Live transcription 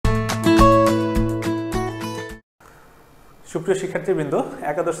সুপ্রিয় শিক্ষার্থীবৃন্দ,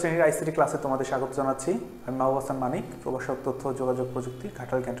 একাদশ শ্রেণীর আইসিটি ক্লাসে তোমাদের স্বাগত জানাচ্ছি। আমি মানিক, প্রভাষক তথ্য ও যোগাযোগ প্রযুক্তি,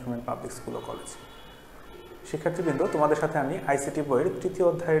 ঘাটাল ক্যান্টনমেন্ট পাবলিক স্কুল ও কলেজ। শিক্ষার্থীবৃন্দ, তোমাদের সাথে আমি আইসিটি বইয়ের তৃতীয়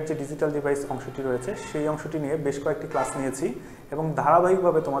অধ্যায়ের যে ডিজিটাল ডিভাইস অংশটি রয়েছে সেই অংশটি নিয়ে বেশ কয়েকটি ক্লাস নিয়েছি এবং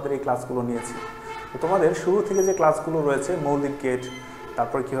ধারাবাহিকভাবে তোমাদের এই ক্লাসগুলো নিয়েছি। তো তোমাদের শুরু থেকে যে ক্লাসগুলো রয়েছে, মৌলিক গেট,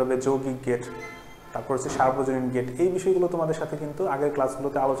 তারপর কীভাবে যৌগিক গেট, তারপর হচ্ছে সার্বজনীন গেট, এই বিষয়গুলো তোমাদের সাথে কিন্তু আগের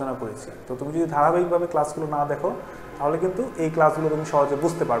ক্লাসগুলোতে আলোচনা করেছি। তো তুমি যদি ধারাবাহিকভাবে ক্লাসগুলো না দেখো তাহলে কিন্তু এই ক্লাসগুলো তুমি সহজে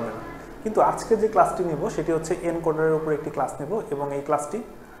বুঝতে পারবে না। কিন্তু আজকে যে ক্লাসটি নেব সেটি হচ্ছে এনকোডারের উপর একটি ক্লাস নেব এবং এই ক্লাসটি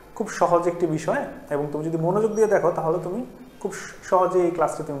খুব সহজ একটি বিষয় এবং তুমি যদি মনোযোগ দিয়ে দেখো তাহলে তুমি খুব সহজে এই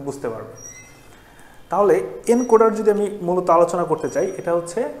ক্লাসটি তুমি বুঝতে পারবে। তাহলে এনকোডার যদি আমি মূলত আলোচনা করতে চাই, এটা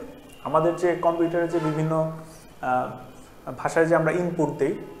হচ্ছে আমাদের যে কম্পিউটারের যে বিভিন্ন ভাষায় যে আমরা ইনপুট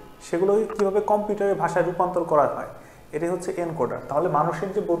দিই সেগুলো কীভাবে কম্পিউটারের ভাষায় রূপান্তর করা হয়, এটাই হচ্ছে এনকোডার। তাহলে মানুষের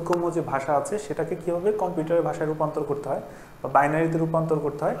যে বোধগম্য যে ভাষা আছে সেটাকে কীভাবে কম্পিউটারের ভাষায় রূপান্তর করতে হয় বা বাইনারিতে রূপান্তর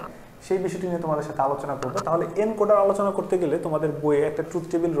করতে হয় সেই বিষয়টি নিয়ে তোমাদের সাথে আলোচনা করবো। তাহলে এনকোডার আলোচনা করতে গেলে তোমাদের বইয়ে একটা ট্রুথ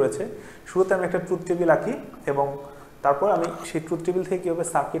টেবিল রয়েছে। শুরুতে আমি একটা ট্রুথ টেবিল আঁকি এবং তারপর আমি সেই ট্রুথ টেবিল থেকে কীভাবে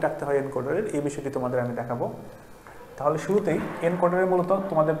সার্কিট আঁকতে হয় এনকোডারের, এই বিষয়টি তোমাদের আমি দেখাবো। তাহলে শুরুতেই এনকোডারের মূলত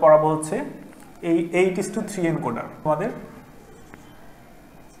তোমাদের পড়াবো হচ্ছে এই 8:3 এনকোডার। তোমাদের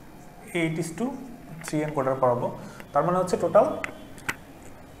 8:3 এনকোডার পড়াবো। তার মানে হচ্ছে টোটাল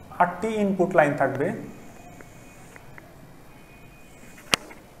 8টি ইনপুট লাইন থাকবে।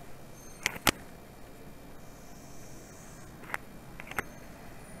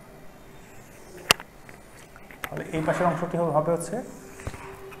 তাহলে এই পাশের অংশটি হবে হচ্ছে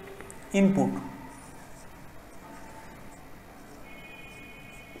ইনপুট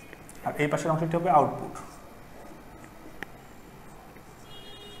আর এই পাশের অংশটি হবে আউটপুট।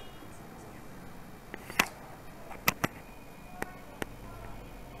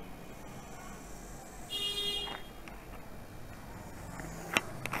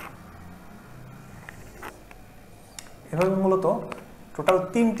 এভাবে মূলত টোটাল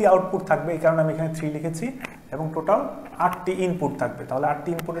 3টি আউটপুট থাকবে, এই কারণে আমি এখানে 3 লিখেছি, এবং টোটাল 8টি ইনপুট থাকবে। তাহলে 8টি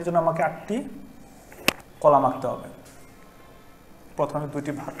ইনপুটের জন্য আমাকে 8টি কলাম আঁকতে হবে। প্রথমে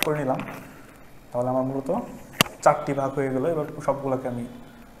 2টি ভাগ করে নিলাম, তাহলে আমার মূলত 4টি ভাগ হয়ে গেল। এবার সবগুলোকে আমি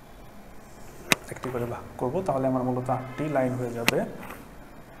একটি করে ভাগ করব, তাহলে আমার মূলত 8টি লাইন হয়ে যাবে।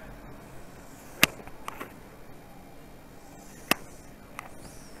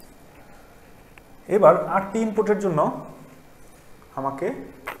 এবার 8টি ইনপুটের জন্য আমাকে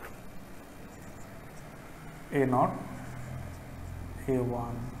A0,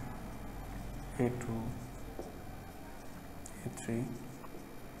 A1, A2, A3,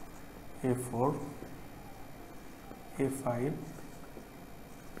 A4, A5,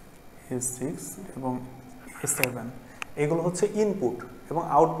 A6 এবং A7 এগুলো হচ্ছে ইনপুট, এবং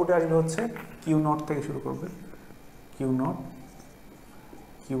আউটপুটে আসলে হচ্ছে Q0 থেকে শুরু করবে, Q0,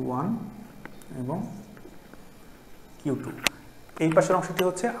 Q1 এবং Q2। এই পাশের অংশটি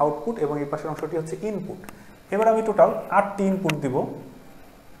হচ্ছে আউটপুট এবং এই পাশের অংশটি হচ্ছে ইনপুট। এবার আমি টোটাল 8টি ইনপুট দিব,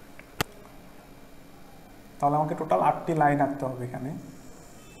 তাহলে আমাকে টোটাল 8টি লাইন আঁকতে হবে এখানে।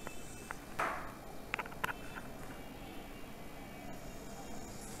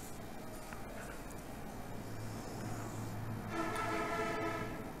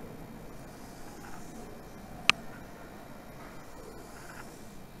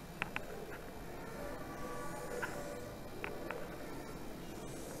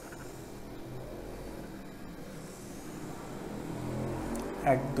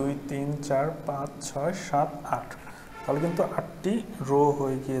 এক, 2, 3, 4, 5, 6, 7, 8, তাহলে কিন্তু 8টি রো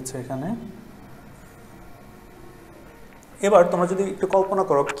হয়ে গিয়েছে এখানে। এবার তোমরা যদি একটু কল্পনা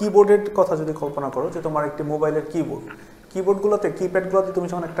করো, কিবোর্ডের কথা যদি কল্পনা করো, যে তোমার একটি মোবাইলের কিবোর্ডগুলোতে কিপ্যাডগুলোতে তুমি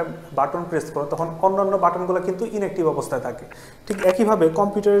যখন একটা বাটন প্রেস করো তখন অন্যান্য বাটনগুলো কিন্তু ইনঅ্যাক্টিভ অবস্থায় থাকে। ঠিক একইভাবে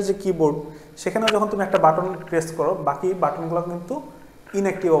কম্পিউটারের যে কিবোর্ড, সেখানেও যখন তুমি একটা বাটন প্রেস করো বাকি বাটনগুলো কিন্তু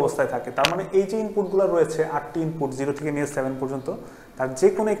ইনঅ্যাক্টিভ অবস্থায় থাকে। তার মানে এই যে ইনপুটগুলো রয়েছে 8টি ইনপুট 0 থেকে নিয়ে 7 পর্যন্ত, তার যে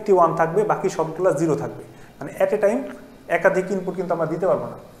কোনো একটি 1 থাকবে, বাকি সবগুলো 0 থাকবে। মানে অ্যাট এ টাইম একাধিক ইনপুট কিন্তু আমরা দিতে পারবো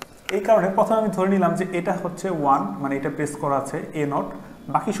না। এই কারণে প্রথমে আমি ধরে নিলাম যে এটা হচ্ছে 1, মানে এটা প্রেস করা আছে A0,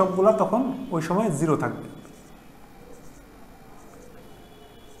 বাকি সবগুলো তখন ওই সময় 0 থাকবে।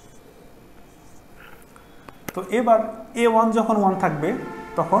 তো এবার A1 যখন 1 থাকবে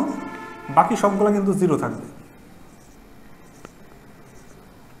তখন বাকি সবগুলো কিন্তু 0 থাকবে।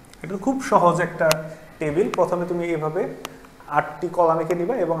 এটা খুব সহজ একটা টেবিল। প্রথমে তুমি এভাবে 8টি কলাম এঁকে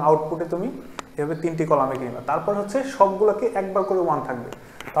নিবা এবং আউটপুটে তুমি এভাবে 3টি কলাম এঁকে নিবা। তারপর হচ্ছে সবগুলোকে একবার করে 1 থাকবে।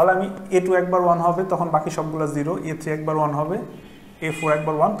 তাহলে আমি A2 একবার 1 হবে, তখন বাকি সবগুলো 0, A3 একবার 1 হবে, A4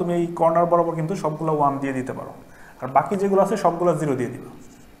 একবার 1, তুমি এই কর্নার বরাবর কিন্তু সবগুলো 1 দিয়ে দিতে পারো। আর বাকি যেগুলো আছে সবগুলো 0 দিয়ে দিবা।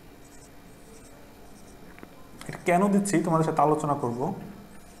 এটা কেন দিচ্ছি তোমাদের সাথে আলোচনা করব।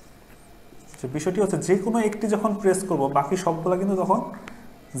 যে বিষয়টি হচ্ছে যে কোনো একটি যখন প্রেস করব বাকি সবগুলো কিন্তু তখন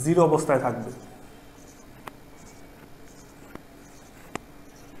 0 অবস্থায় থাকবে।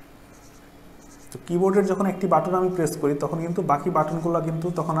 তো কিবোর্ডের যখন একটি বাটন আমি প্রেস করি তখন কিন্তু বাকি বাটনগুলো কিন্তু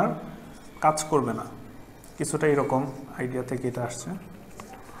তখন আর কাজ করবে না। কিছুটা এরকম আইডিয়া থেকে এটা আসছে।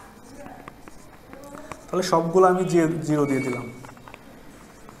 তাহলে সবগুলো আমি 0 দিয়ে দিলাম।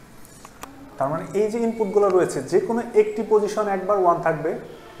 তার মানে এই যে ইনপুটগুলো রয়েছে যে কোনো একটি পজিশন একবার 1 থাকবে,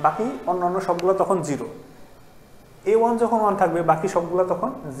 বাকি অন্যান্য সবগুলো তখন 0। A1 যখন 1 থাকবে বাকি সবগুলো তখন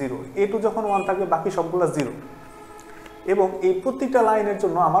 0, A2 যখন 1 থাকবে বাকি সবগুলো 0। এবং এই প্রত্যেকটা লাইনের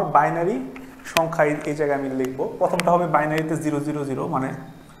জন্য আমার বাইনারি সংখ্যা এই জায়গায় আমি লিখব। প্রথমটা হবে বাইনারিতে 0 0 0 মানে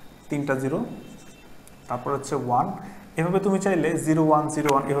 3টা 0, তারপর হচ্ছে 1। এভাবে তুমি চাইলে 0 1 0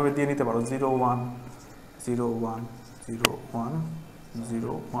 1 এভাবে দিয়ে নিতে পারো, 0 1 0 1 0 1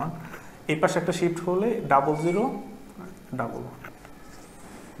 0 1। এই পাশে একটা শিফট হলে 0 0 1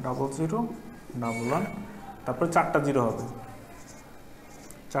 0 0 1 1, তারপরে 4টা 0 হবে,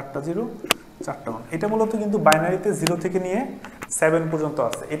 4টা 0 4টা 1। এটা মূলত কিন্তু বাইনারিতে 0 থেকে নিয়ে 7 পর্যন্ত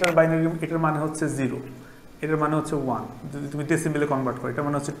আছে। এটার বাইনারি, এটার মানে হচ্ছে 0, এটার মানে হচ্ছে 1, যদি তুমি ডেসিমেলে কনভার্ট করো এটার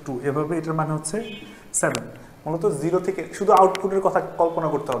মানে হচ্ছে 2, এভাবে এটার মানে হচ্ছে 7। মূলত 0 থেকে শুধু আউটপুটের কথা কল্পনা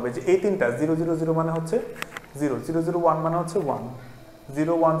করতে হবে যে এই তিনটা 0 0 0 মানে হচ্ছে 0, 0 0 1 মানে হচ্ছে 1,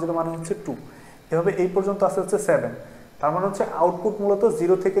 0 1 0 মানে হচ্ছে 2, এভাবে এই পর্যন্ত আসে হচ্ছে 7। তার মানে হচ্ছে আউটপুট মূলত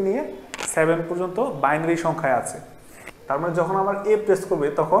 0 থেকে নিয়ে 7 পর্যন্ত বাইনারি সংখ্যায় আছে। তার মানে যখন আমার A প্রেস করবে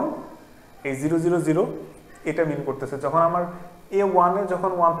তখন এই 0 0 0 এটা মিন করতেছে। যখন আমার A1 এ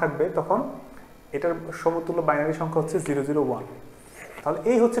যখন 1 থাকবে তখন এটার সমতুল্য বাইনারি সংখ্যা হচ্ছে 0 0 1। তাহলে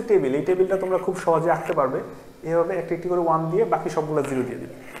এই হচ্ছে টেবিল। এই টেবিলটা তোমরা খুব সহজে আঁকতে পারবে। এইভাবে একটি একটি করে 1 দিয়ে বাকি সবগুলো 0 দিয়ে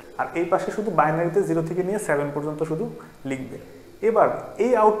দিবে। আর এই পাশে শুধু বাইনারিতে 0 থেকে নিয়ে 7 পর্যন্ত শুধু লিখবে। এবার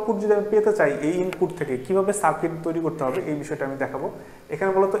এই আউটপুট যদি আমি পেতে চাই এই ইনপুট থেকে কিভাবে সার্কিট তৈরি করতে হবে এই বিষয়টা আমি দেখাবো। এখানে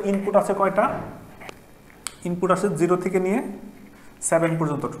মূলত ইনপুট আছে কয়টা? ইনপুট আছে 0 থেকে নিয়ে 7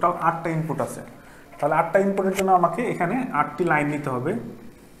 পর্যন্ত, টোটাল 8টা ইনপুট আছে। তাহলে 8টা ইনপুটের জন্য আমাকে এখানে 8টি লাইন নিতে হবে।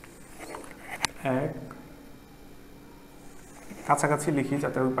 এক, কাছাকাছি লিখি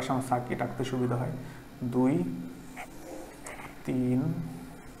যাতে ওই পাশে আমার সার্কিট আঁকতে সুবিধা হয়। 2 3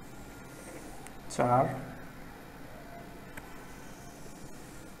 4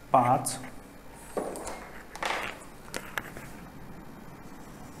 5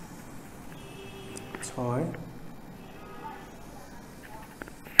 6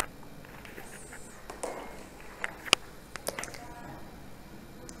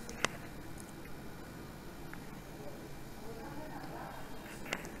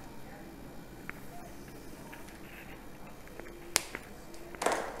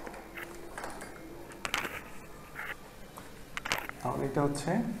 তাহলে এটা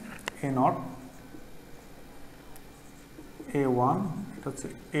হচ্ছে A0, A1, এটা হচ্ছে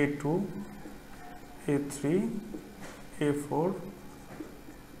A2, A3, A4,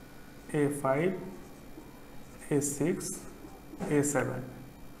 A5, A6, A7,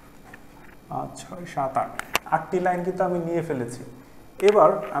 5 6 7 8, 8টি লাইন কিন্তু আমি নিয়ে ফেলেছি। এবার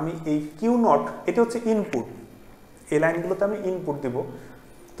আমি এই Q0, এটা হচ্ছে ইনপুট, এই লাইনগুলোতে আমি ইনপুট দেব।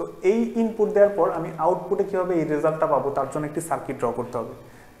 তো এই ইনপুট দেওয়ার পর আমি আউটপুটে কিভাবে এই রেজাল্টটা পাবো তার জন্য একটি সার্কিট ড্র করতে হবে।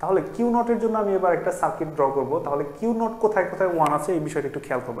 তাহলে Q0 এর জন্য আমি এবার একটা সার্কিট ড্র করব। তাহলে Q0 কোথায় কোথায় 1 আছে এই বিষয়টা একটু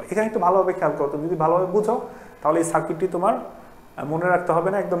খেয়াল করবা। এখানে একটু ভালোভাবে খেয়াল করো, তুমি যদি ভালোভাবে বুঝো তাহলে এই সার্কিটটি তোমার মনে রাখতে হবে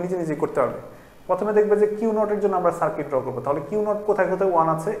না, একদম নিজে নিজেই করতে হবে। প্রথমে দেখবে যে Q0 এর জন্য আমরা সার্কিট ড্র করব। তাহলে Q0 কোথায় কোথায় 1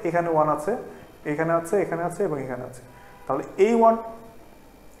 আছে? এখানে 1 আছে, এখানে আছে, এখানে আছে এবং এখানে আছে। তাহলে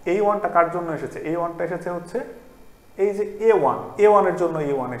এই 1টা কার জন্য এসেছে? এই 1টা এসেছে হচ্ছে এই যে A1 এর জন্য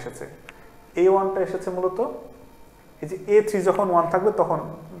A1 এসেছে। A1টা এসেছে মূলত এই যে A3 যখন 1 থাকবে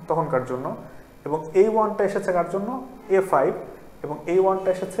তখনকার জন্য, এবং এই 1টা এসেছে কার জন্য? A5, এবং এই 1টা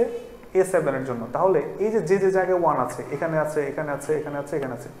এসেছে A7 এর জন্য। তাহলে এই যে যে জায়গায় 1 আছে, এখানে আছে, এখানে আছে, এখানে আছে,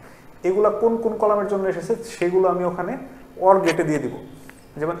 এখানে আছে, এগুলা কোন কোন কলামের জন্য এসেছে সেগুলো আমি ওখানে অর গেটে দিয়ে দিব।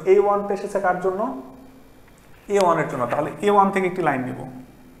 যেমন এই 1টা এসেছে কার জন্য? A1 এর জন্য। তাহলে A1 থেকে একটি লাইন নিব।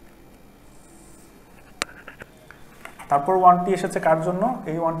 তারপর 1টি এসেছে কার জন্য?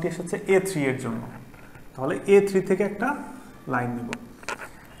 এই 1টি এসেছে A3 এর জন্য। তাহলে A3 থেকে একটা লাইন নিব।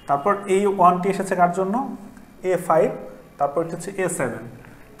 তারপর এই 1টি এসেছে কার জন্য? A5, তারপর এটা হচ্ছে A7।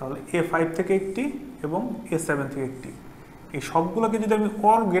 তাহলে A5 থেকে একটি এবং A7 থেকে একটি। এই সবগুলোকে যদি আমি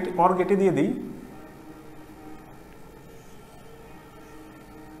অর গেটে দিয়ে দিই,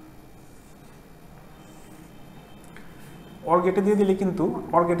 অর গেটে দিয়ে দিলে কিন্তু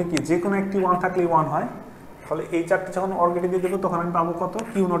অর গেটে কি যে কোনো একটি 1 থাকলেই 1 হয়। তাহলে এই 4টি যখন অর গেটে দিয়ে দেবো তখন আমি পাবো কত?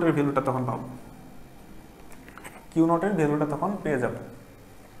 Q0 এর ভ্যালুটা তখন পাবো, Q0 এর ভ্যালুটা তখন পেয়ে যাব।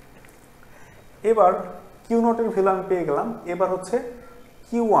 এবার কিউ নটের ভ্যালু আমি পেয়ে গেলাম। এবার হচ্ছে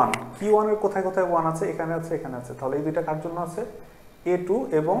Q1 এর কোথায় কোথায় 1 আছে, এখানে আছে, এখানে আছে, তাহলে এই দুইটা কার জন্য আছে, A2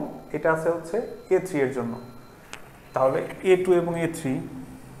 এবং এটা আছে হচ্ছে A3 এর জন্য। তাহলে A2 এবং A3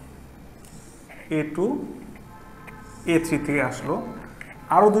 থেকে আসলো।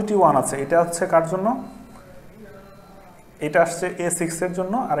 আরো দুইটি 1 আছে, এটা হচ্ছে কার জন্য, এটা আসছে A6 এর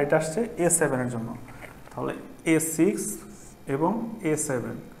জন্য আর এটা আসছে A7 এর জন্য। তাহলে A6 এবং A7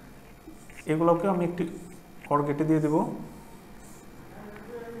 এগুলোকে আমি একটি অর গেটে দিয়ে দেব।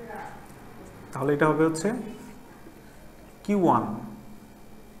 তাহলে এটা হবে হচ্ছে Q1।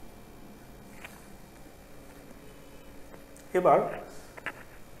 এবার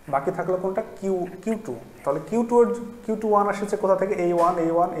বাকি থাকলো কোনটা, Q2। তাহলে Q2 1 এসেছে কোথা থেকে, A1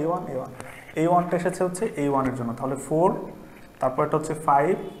 টা এসেছে হচ্ছে A1 এর জন্য। তাহলে 4, তারপর এটা হচ্ছে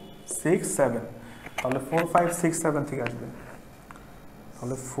 5 6 7, তাহলে 4 5 6 7 থেকে আসবে।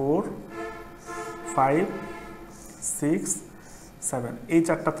 তাহলে 4 5 6 7 এই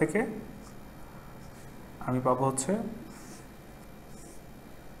চারটা থেকে আমি পাবো হচ্ছে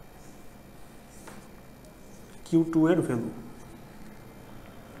Q2 এর ভ্যালু।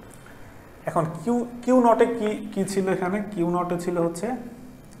 এখন কিউ নটে কি ছিল, এখানে কিউ নটে ছিল হচ্ছে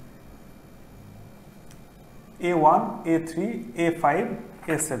A1 A3 A5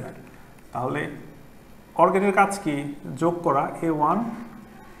 A7। তাহলে অর গেটের কাজ কি, যোগ করা A1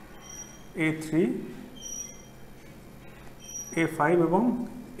 A3 A5 এবং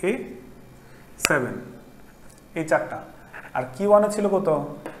A7 এই চারটা। আর Q1 এ ছিল কত,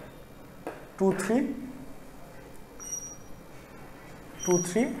 2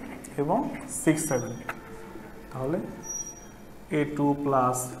 3 এবং 6 7। তাহলে A2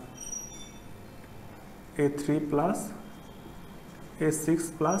 plus A3 plus A6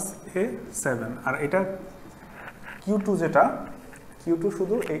 plus A7। আর এটা Q2 যেটা, Q2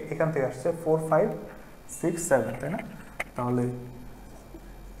 শুধু এখান থেকে আসছে 4 5 6 7, তাই না? তাহলে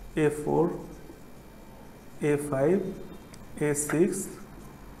A4 A5 A6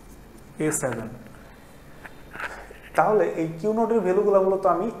 A7। তাহলে এই কিউ নোটের ভ্যালুগুলো মূলত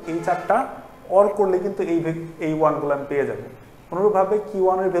আমি এই চারটা অর করলে কিন্তু এই ওয়ানগুলো আমি পেয়ে যাবো। অনুরূপভাবে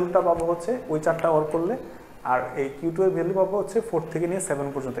Q1 এর ভ্যালুটা পাবো হচ্ছে ওই চারটা অর করলে, আর এই Q2 এর ভ্যালু পাবো হচ্ছে 4 থেকে নিয়ে 7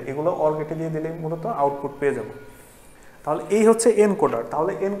 পর্যন্ত। এগুলো অর গেটে দিয়ে দিলে মূলত আউটপুট পেয়ে যাব। তাহলে এই হচ্ছে এনকোডার।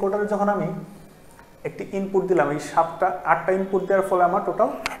 তাহলে এনকোডারে যখন আমি একটি ইনপুট দিলাম, এই 8টা ইনপুট দেওয়ার ফলে আমার টোটাল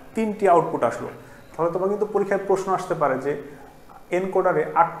 3টি আউটপুট আসলো। তাহলে তোমার কিন্তু পরীক্ষায় প্রশ্ন আসতে পারে যে এনকোডারে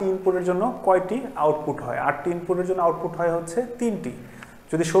 8টি ইনপুটের জন্য কয়টি আউটপুট হয়। 8টি ইনপুটের জন্য আউটপুট হয় হচ্ছে 3টি।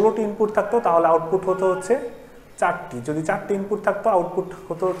 যদি 16টি ইনপুট থাকতো তাহলে আউটপুট হতো হচ্ছে 4টি। যদি 4টি ইনপুট থাকতো আউটপুট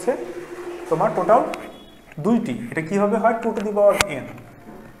হতো হচ্ছে তোমার টোটাল 2টি। এটা কিভাবে হয়, 2 to the power n।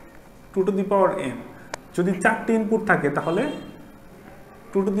 2 to the power n। যদি 4টি ইনপুট থাকে তাহলে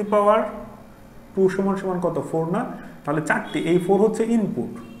 2 টু দি পাওয়ার 2 সমান সমান কত, 4 না? তাহলে 4টি, এই 4 হচ্ছে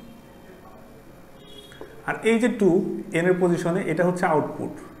ইনপুট, আর এই যে 2 n এর পজিশনে, এটা হচ্ছে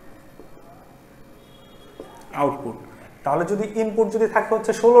আউটপুট। তাহলে যদি ইনপুট যদি থাকে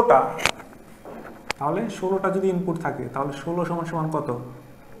হচ্ছে 16টা, তাহলে 16টা যদি ইনপুট থাকে তাহলে 16 সমান সমান কত,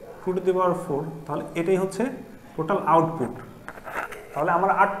 2 টু দি পাওয়ার 4। তাহলে এটাই হচ্ছে টোটাল আউটপুট। তাহলে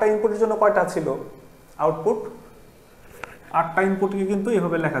আমার 8টা ইনপুটের জন্য কয়টা ছিল আউটপুট? 8টা ইনপুটকে কিন্তু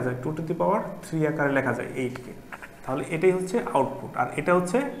এভাবে লেখা যায়, 2 টু দি পাওয়ার 3 আকারে লেখা যায় 8কে। তাহলে এটাই হচ্ছে আউটপুট, আর এটা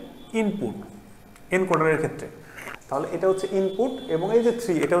হচ্ছে ইনপুট এনকোডারের ক্ষেত্রে। তাহলে এটা হচ্ছে ইনপুট এবং এই যে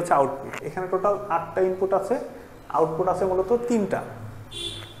 3 এটা হচ্ছে আউটপুট। এখানে টোটাল 8টা ইনপুট আছে, আউটপুট আছে মূলত 3টা।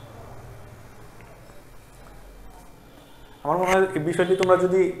 আমার মনে হয় এই বিষয়টি তোমরা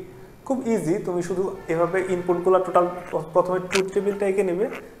যদি খুব ইজি, তুমি শুধু এভাবে ইনপুটগুলো টোটাল প্রথমে ট্রুথ টেবিলটা এঁকে নেবে,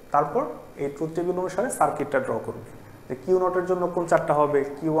 তারপর এই ট্রুথ টেবিল অনুসারে সার্কিটটা ড্র করবে যে কিউ নটের জন্য কোন চারটা হবে,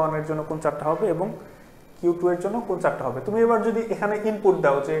 Q1 এর জন্য কোন চারটা হবে এবং Q2 এর জন্য কোন চারটা হবে। তুমি এবার যদি এখানে ইনপুট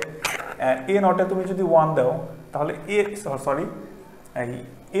দাও যে এ নটে তুমি যদি 1 দাও, তাহলে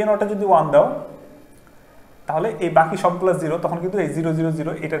এ নটে যদি 1 দাও তাহলে এই বাকি সবগুলো 0, তখন কিন্তু এই 0 0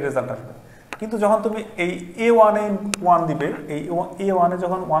 0 এটার রেজাল্ট আসবে। কিন্তু যখন তুমি এই A1 এ 1 দিবে, এই A1 এ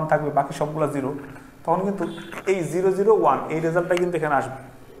যখন 1 থাকবে বাকি সবগুলো 0, তখন কিন্তু এই 0 0 1 এই রেজাল্টটা কিন্তু এখানে আসবে,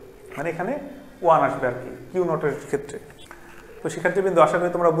 মানে এখানে 1 আসবে আর কি কিউ নটের ক্ষেত্রে। তো শিক্ষার্থীবৃন্দ, আশা করি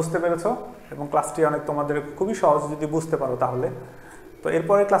তোমরা বুঝতে পেরেছো এবং ক্লাসটি অনেক তোমাদের খুবই সহজ যদি বুঝতে পারো তাহলে। তো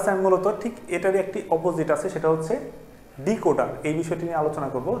এরপরের ক্লাসে আমি মূলত ঠিক এটারই একটি অপোজিট আছে, সেটা হচ্ছে ডিকোডার। এই বিষয়টি নিয়ে আলোচনা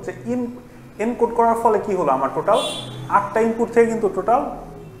করব যে এনকোড করার ফলে কি হলো, আমার টোটাল 8টা ইনপুট থেকে কিন্তু টোটাল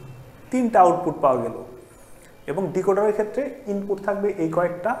 3টা আউটপুট পাওয়া গেল। এবং ডিকোডারের ক্ষেত্রে ইনপুট থাকবে এই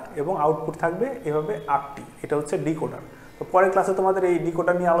কয়েকটা এবং আউটপুট থাকবে এভাবে 8টি। এটা হচ্ছে ডিকোডার। তো পরের ক্লাসে তোমাদের এই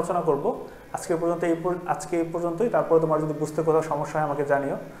ডিকোডার নিয়ে আলোচনা করব। আজকে এই পর্যন্তই। তারপরে তোমার যদি বুঝতে কোথাও সমস্যা হয় আমাকে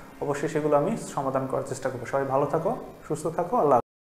জানিও। অবশ্যই সেগুলো আমি সমাধান করার চেষ্টা করবো। সবাই ভালো থাকো, সুস্থ থাকো, আল্লাহ হাফেজ।